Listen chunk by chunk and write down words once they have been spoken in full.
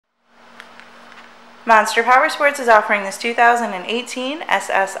Monster Powersports is offering this 2018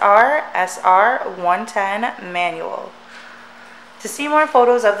 SSR SR110 Manual. To see more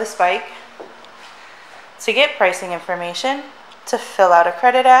photos of this bike, to get pricing information, to fill out a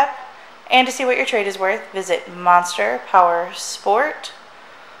credit app, and to see what your trade is worth, visit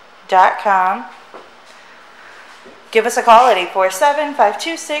monsterpowersport.com. Give us a call at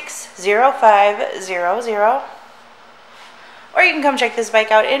 847-526-0500. Or you can come check this bike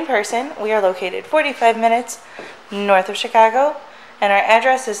out in person. We are located 45 minutes north of Chicago, and our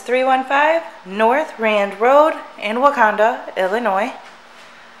address is 315 North Rand Road in Wauconda, Illinois.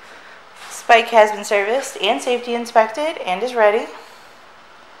 This bike has been serviced and safety inspected and is ready.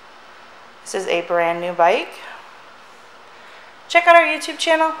 This is a brand new bike. Check out our YouTube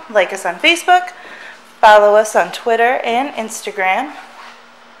channel, like us on Facebook, follow us on Twitter and Instagram.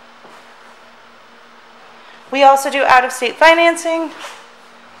 We also do out-of-state financing,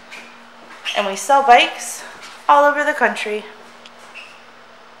 and we sell bikes all over the country.